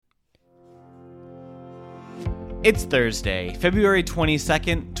It's Thursday, February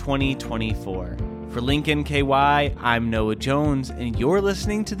 22nd, 2024. For Link NKY, I'm Noah Jones, and you're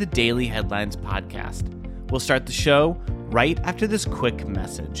listening to the Daily Headlines Podcast. We'll start the show right after this quick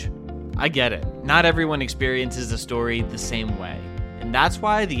message. I get it. Not everyone experiences a story the same way, and that's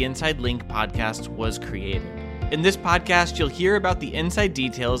why the Inside Link podcast was created. In this podcast, you'll hear about the inside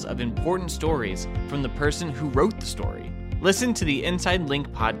details of important stories from the person who wrote the story. Listen to the Inside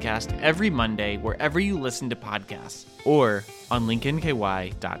Link podcast every Monday wherever you listen to podcasts or on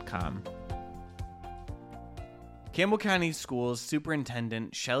linknky.com. Campbell County Schools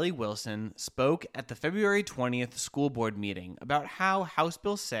Superintendent Shelley Wilson spoke at the February 20th school board meeting about how House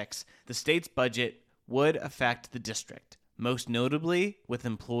Bill 6, the state's budget, would affect the district, most notably with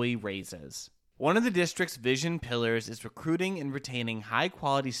employee raises. One of the district's vision pillars is recruiting and retaining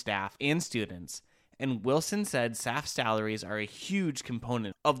high-quality staff and students, and Wilson said staff salaries are a huge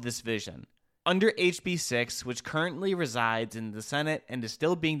component of this vision. Under HB 6, which currently resides in the Senate and is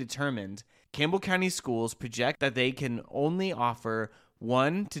still being determined, Campbell County schools project that they can only offer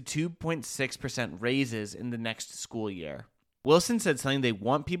 1 to 2.6% raises in the next school year. Wilson said something they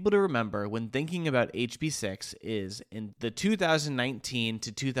want people to remember when thinking about HB 6 is, in the 2019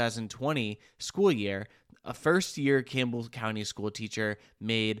 to 2020 school year, a first-year Campbell County school teacher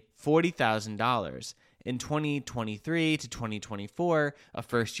made $40,000. In 2023 to 2024, a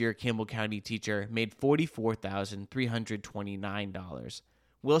first-year Campbell County teacher made $44,329.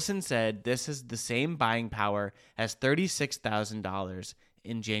 Wilson said this is the same buying power as $36,000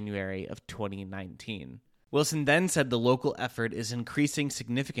 in January of 2019. Wilson then said the local effort is increasing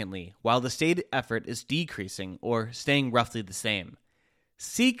significantly, while the state effort is decreasing or staying roughly the same.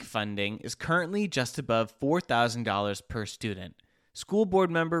 SEEK funding is currently just above $4,000 per student. School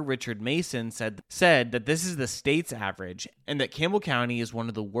board member Richard Mason said that this is the state's average and that Campbell County is one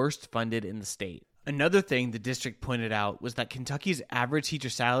of the worst funded in the state. Another thing the district pointed out was that Kentucky's average teacher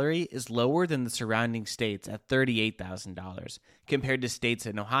salary is lower than the surrounding states at $38,000, compared to states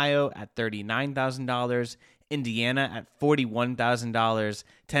in Ohio at $39,000, Indiana at $41,000,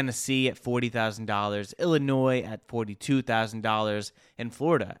 Tennessee at $40,000, Illinois at $42,000, and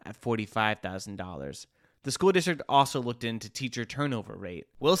Florida at $45,000. The school district also looked into teacher turnover rate.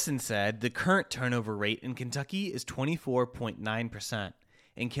 Wilson said the current turnover rate in Kentucky is 24.9%.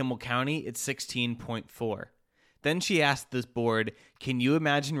 In Campbell County, it's 16.4%. Then she asked the board, can you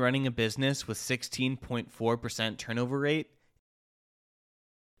imagine running a business with 16.4% turnover rate?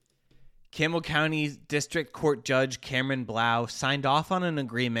 Campbell County District Court Judge Cameron Blau signed off on an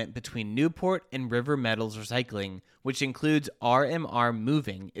agreement between Newport and River Metals Recycling, which includes RMR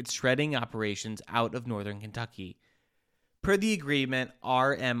moving its shredding operations out of northern Kentucky. Per the agreement,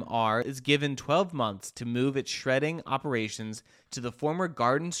 RMR is given 12 months to move its shredding operations to the former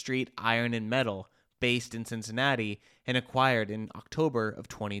Garden Street Iron and Metal, based in Cincinnati and acquired in October of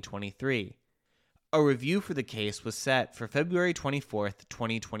 2023. A review for the case was set for February 24th,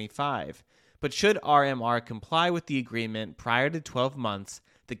 2025, but should RMR comply with the agreement prior to 12 months,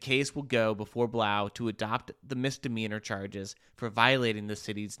 the case will go before Blau to adopt the misdemeanor charges for violating the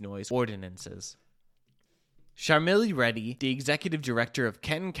city's noise ordinances. Sharmili Reddy, the executive director of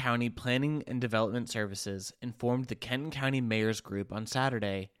Kenton County Planning and Development Services, informed the Kenton County Mayor's Group on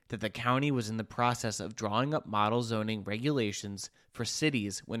Saturday that the county was in the process of drawing up model zoning regulations for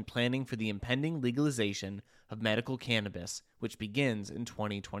cities when planning for the impending legalization of medical cannabis, which begins in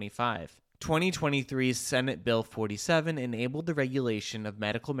 2025. 2023's Senate Bill 47 enabled the regulation of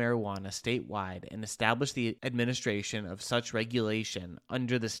medical marijuana statewide and established the administration of such regulation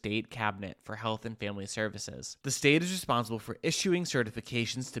under the State Cabinet for Health and Family Services. The state is responsible for issuing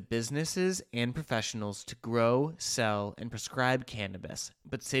certifications to businesses and professionals to grow, sell, and prescribe cannabis,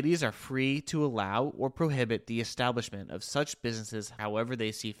 but cities are free to allow or prohibit the establishment of such businesses however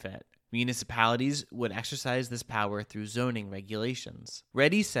they see fit. Municipalities would exercise this power through zoning regulations.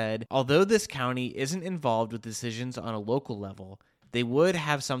 Reddy said, although this county isn't involved with decisions on a local level, they would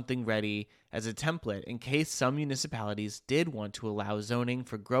have something ready as a template in case some municipalities did want to allow zoning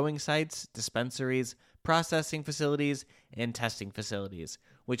for growing sites, dispensaries, processing facilities, and testing facilities,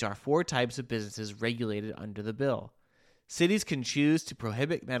 which are 4 types of businesses regulated under the bill. Cities can choose to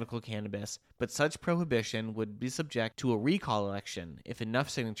prohibit medical cannabis, but such prohibition would be subject to a recall election if enough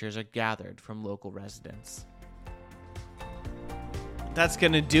signatures are gathered from local residents. That's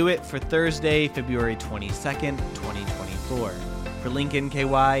going to do it for Thursday, February 22nd, 2024. For Link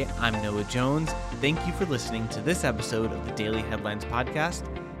NKY, I'm Noah Jones. Thank you for listening to this episode of the Daily Headlines Podcast,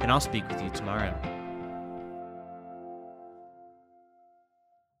 and I'll speak with you tomorrow.